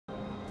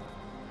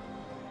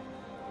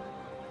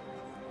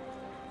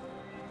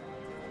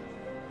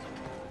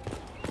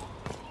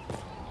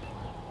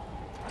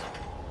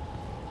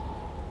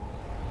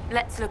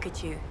Let's look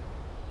at you.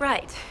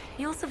 Right,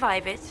 you'll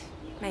survive it.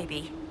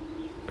 Maybe.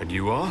 And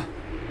you are?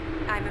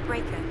 I'm a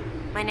breaker.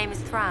 My name is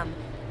Thram,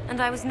 and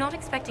I was not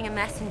expecting a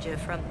messenger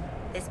from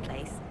this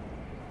place.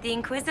 The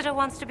Inquisitor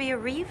wants to be a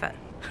Reaver.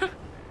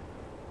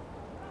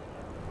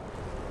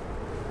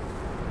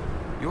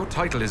 Your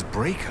title is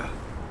Breaker.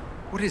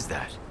 What is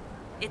that?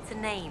 It's a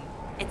name.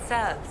 It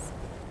serves.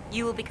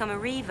 You will become a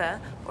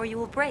Reaver, or you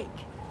will break.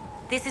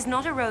 This is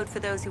not a road for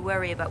those who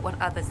worry about what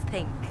others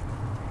think.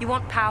 You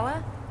want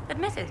power?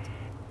 Admit it.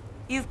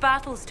 You've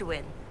battles to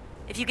win.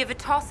 If you give a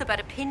toss about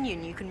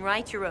opinion, you can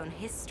write your own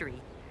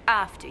history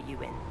after you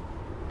win.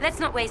 Let's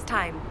not waste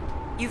time.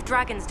 You've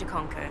dragons to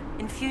conquer,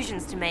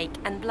 infusions to make,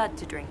 and blood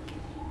to drink.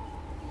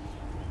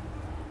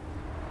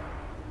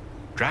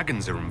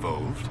 Dragons are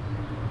involved?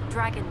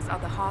 Dragons are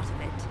the heart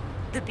of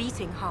it. The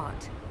beating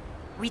heart.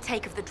 We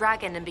take of the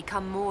dragon and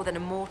become more than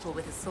a mortal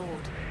with a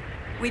sword.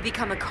 We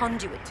become a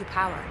conduit to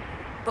power.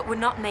 But we're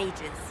not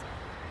mages.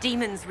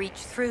 Demons reach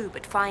through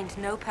but find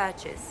no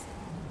purchase.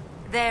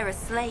 They're a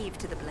slave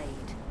to the blade.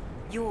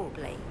 Your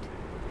blade.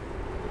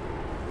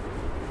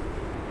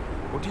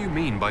 What do you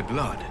mean by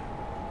blood?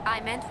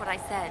 I meant what I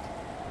said,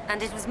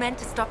 and it was meant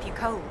to stop you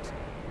cold.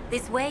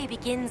 This way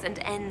begins and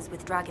ends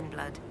with dragon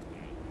blood.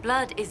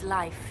 Blood is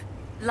life.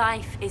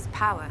 Life is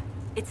power.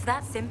 It's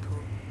that simple.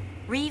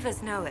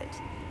 Reavers know it.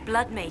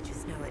 Blood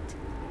mages know it.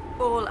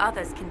 All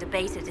others can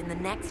debate it in the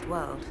next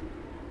world.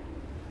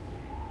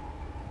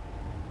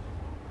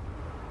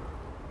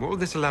 What will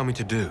this allow me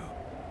to do?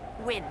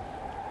 Win.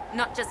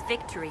 Not just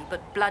victory,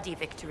 but bloody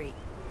victory.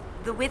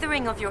 The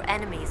withering of your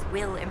enemies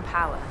will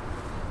empower.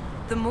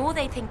 The more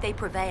they think they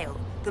prevail,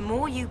 the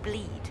more you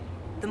bleed,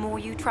 the more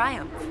you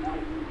triumph.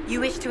 You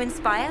wish to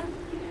inspire?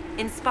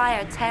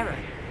 Inspire terror.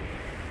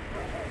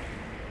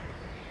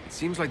 It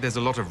seems like there's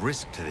a lot of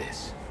risk to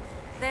this.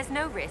 There's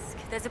no risk,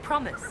 there's a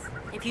promise.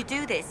 If you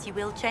do this, you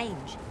will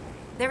change.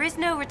 There is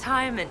no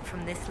retirement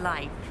from this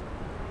life.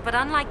 But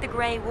unlike the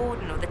Grey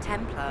Warden or the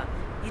Templar,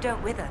 you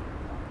don't wither.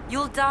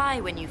 You'll die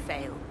when you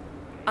fail.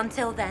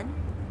 Until then,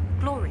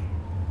 glory.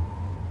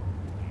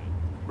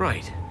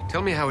 Right.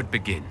 Tell me how it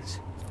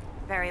begins.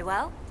 Very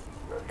well.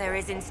 There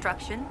is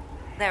instruction.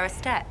 There are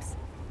steps.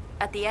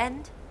 At the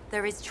end,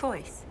 there is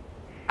choice.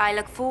 I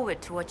look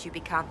forward to what you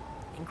become,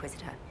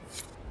 Inquisitor.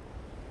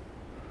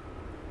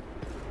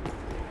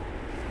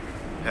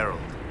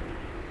 Herald,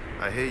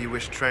 I hear you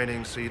wish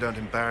training so you don't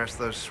embarrass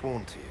those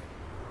sworn to you.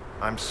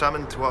 I'm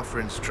summoned to offer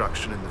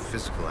instruction in the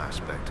physical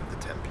aspect of the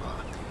Templar.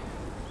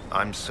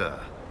 I'm Sir.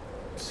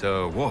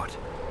 Sir what?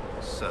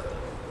 Sir.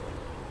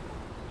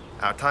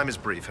 Our time is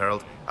brief,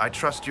 Herald. I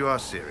trust you are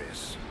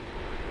serious.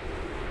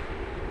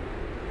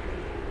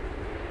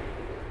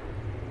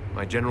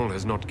 My general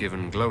has not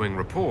given glowing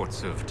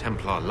reports of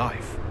Templar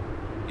life.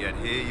 Yet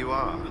here you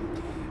are.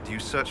 Do you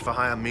search for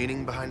higher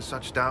meaning behind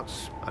such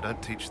doubts? I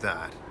don't teach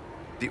that.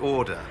 The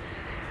Order.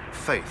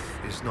 Faith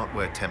is not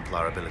where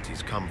Templar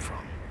abilities come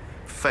from.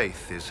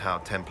 Faith is how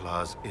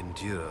Templars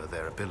endure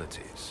their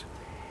abilities.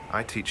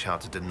 I teach how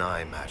to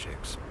deny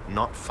magics.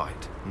 Not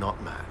fight,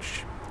 not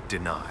match.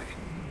 Deny.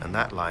 And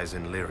that lies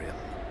in Lyrium.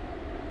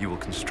 You will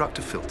construct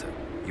a filter,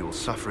 you will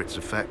suffer its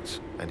effects,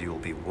 and you will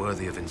be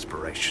worthy of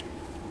inspiration.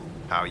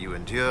 How you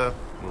endure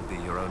will be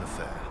your own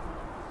affair.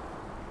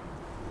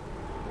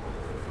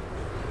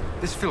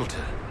 This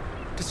filter,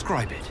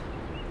 describe it.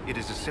 It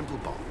is a simple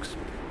box,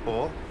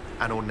 or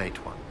an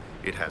ornate one.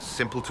 It has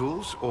simple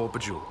tools or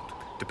bejeweled.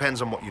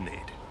 Depends on what you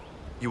need.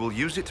 You will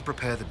use it to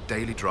prepare the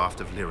daily draft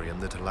of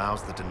lyrium that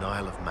allows the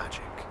denial of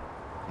magic.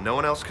 No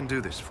one else can do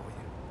this for you.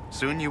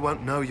 Soon you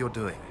won't know you're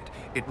doing it.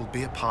 It will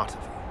be a part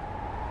of you.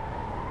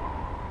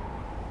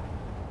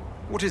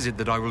 What is it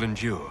that I will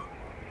endure?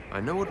 I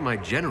know what my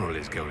general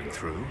is going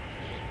through.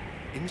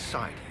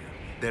 Inside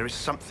you, there is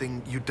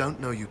something you don't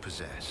know you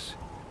possess.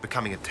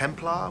 Becoming a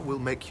Templar will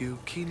make you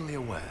keenly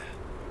aware.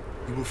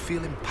 You will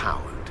feel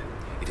empowered.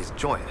 It is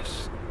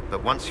joyous,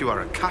 but once you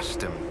are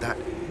accustomed, that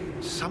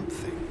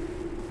something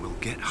will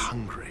get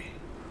hungry.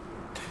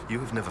 You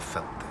have never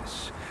felt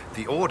this.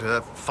 The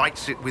Order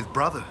fights it with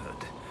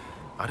brotherhood.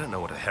 I don't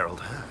know what a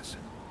herald has.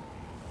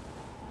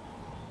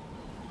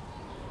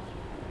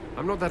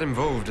 I'm not that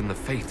involved in the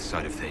faith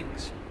side of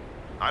things.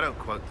 I don't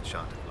quote the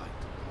Chant of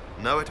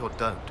Light. Know it or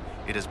don't,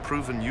 it has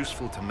proven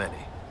useful to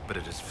many, but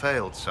it has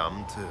failed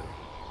some too.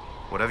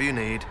 Whatever you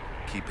need,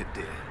 keep it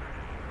dear.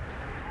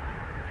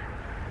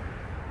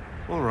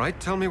 All right,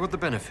 tell me what the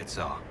benefits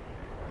are.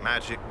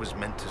 Magic was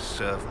meant to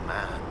serve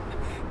man.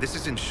 This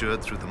is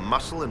ensured through the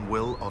muscle and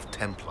will of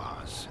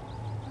Templars.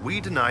 We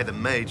deny the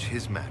mage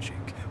his magic.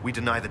 We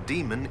deny the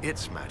demon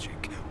its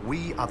magic.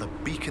 We are the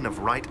beacon of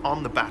right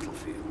on the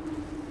battlefield.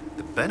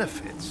 The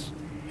benefits,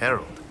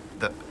 Herald,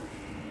 the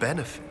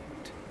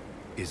benefit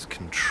is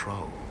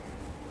control.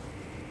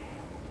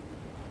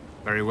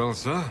 Very well,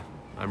 sir.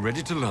 I'm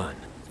ready to learn.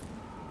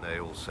 They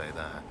all say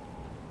that.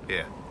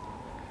 Here.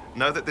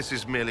 Know that this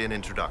is merely an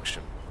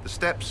introduction. The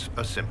steps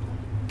are simple.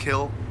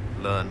 Kill,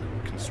 learn,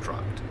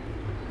 construct.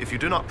 If you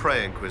do not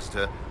pray,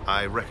 Inquisitor,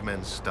 I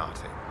recommend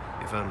starting,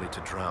 if only to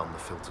drown the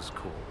filter's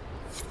call.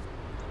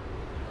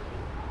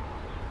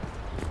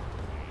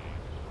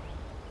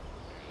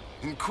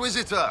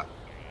 Inquisitor!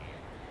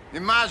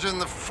 Imagine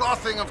the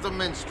frothing of the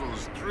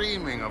minstrels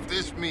dreaming of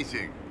this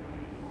meeting.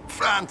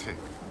 Frantic.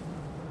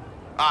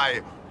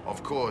 I,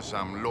 of course,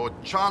 am Lord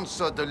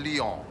Chancellor de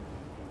Lyon,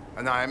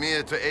 and I am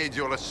here to aid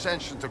your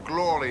ascension to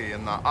glory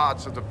in the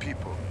hearts of the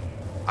people.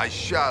 I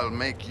shall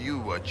make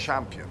you a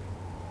champion.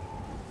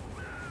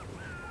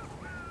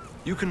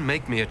 You can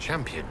make me a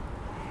champion?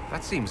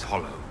 That seems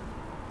hollow.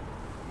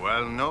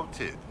 Well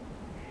noted.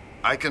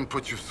 I can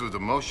put you through the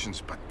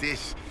motions, but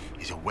this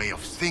is a way of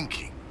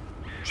thinking.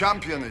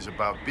 Champion is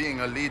about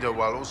being a leader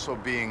while also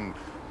being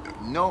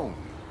known,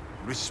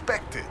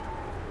 respected.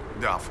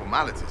 There are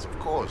formalities, of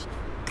course.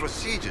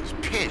 Procedures,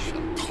 pish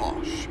and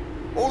tosh.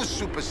 All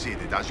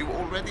superseded as you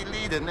already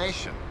lead a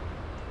nation.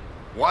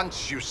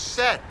 Once you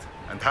set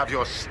and have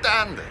your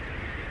standard,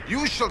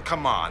 you shall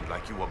command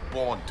like you were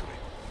born to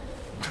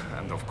it.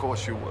 And of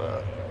course you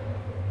were.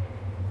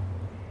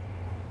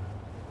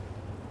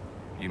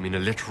 You mean a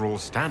literal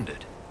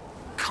standard?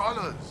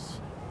 Colors.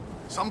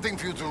 Something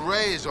for you to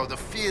raise, or the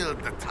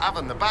field, the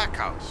tavern, the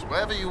backhouse,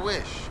 wherever you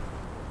wish.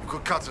 You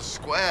could cut a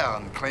square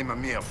and claim a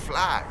mere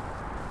flag.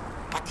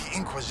 But the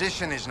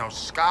Inquisition is no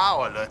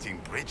scow alerting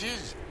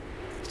bridges.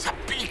 It's a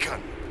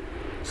beacon.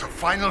 It's a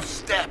final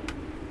step.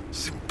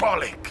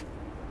 Symbolic.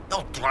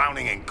 No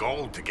drowning in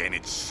gold to gain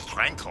its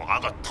strength or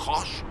other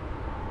tosh.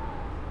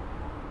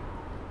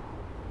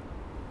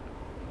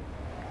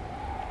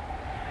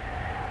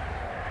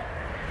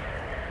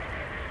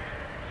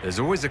 There's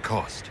always a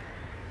cost.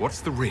 What's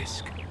the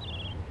risk?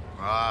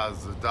 Ah,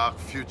 the dark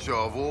future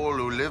of all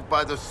who live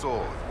by the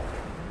sword.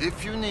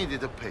 If you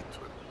needed a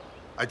patron,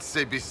 I'd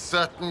say be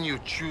certain you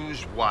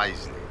choose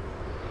wisely.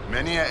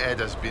 Many a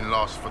head has been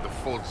lost for the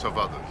faults of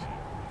others.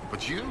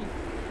 But you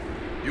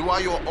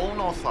are your own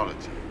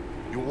authority.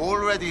 You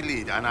already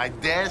lead, and I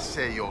dare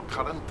say your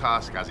current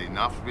task has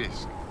enough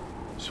risk.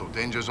 So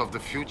dangers of the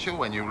future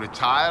when you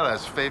retire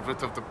as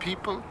favorite of the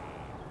people?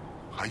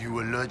 Are you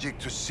allergic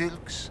to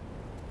silks?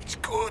 It's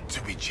good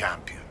to be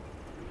champion.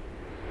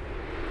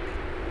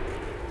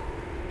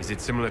 Is it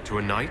similar to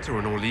a knight or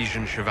an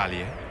Orlesian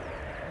chevalier?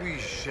 We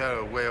share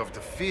a way of the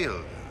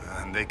field,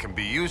 and they can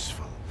be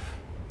useful.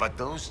 But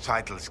those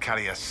titles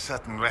carry a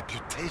certain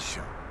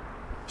reputation.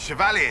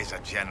 Chevaliers are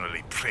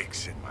generally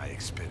pricks, in my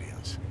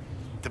experience.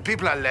 The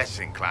people are less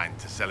inclined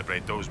to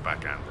celebrate those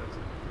backhanders.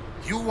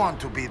 You want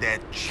to be their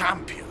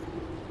champion.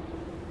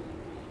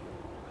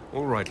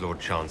 All right, Lord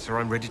Chancellor,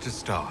 I'm ready to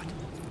start.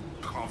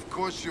 Of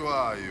course you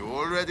are. You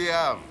already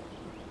have.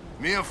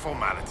 Mere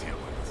formality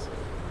awaits.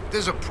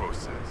 There's a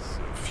process,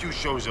 a few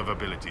shows of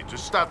ability to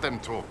start them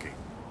talking.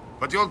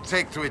 But you'll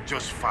take to it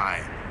just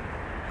fine.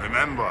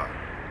 Remember,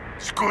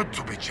 it's good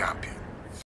to be champion.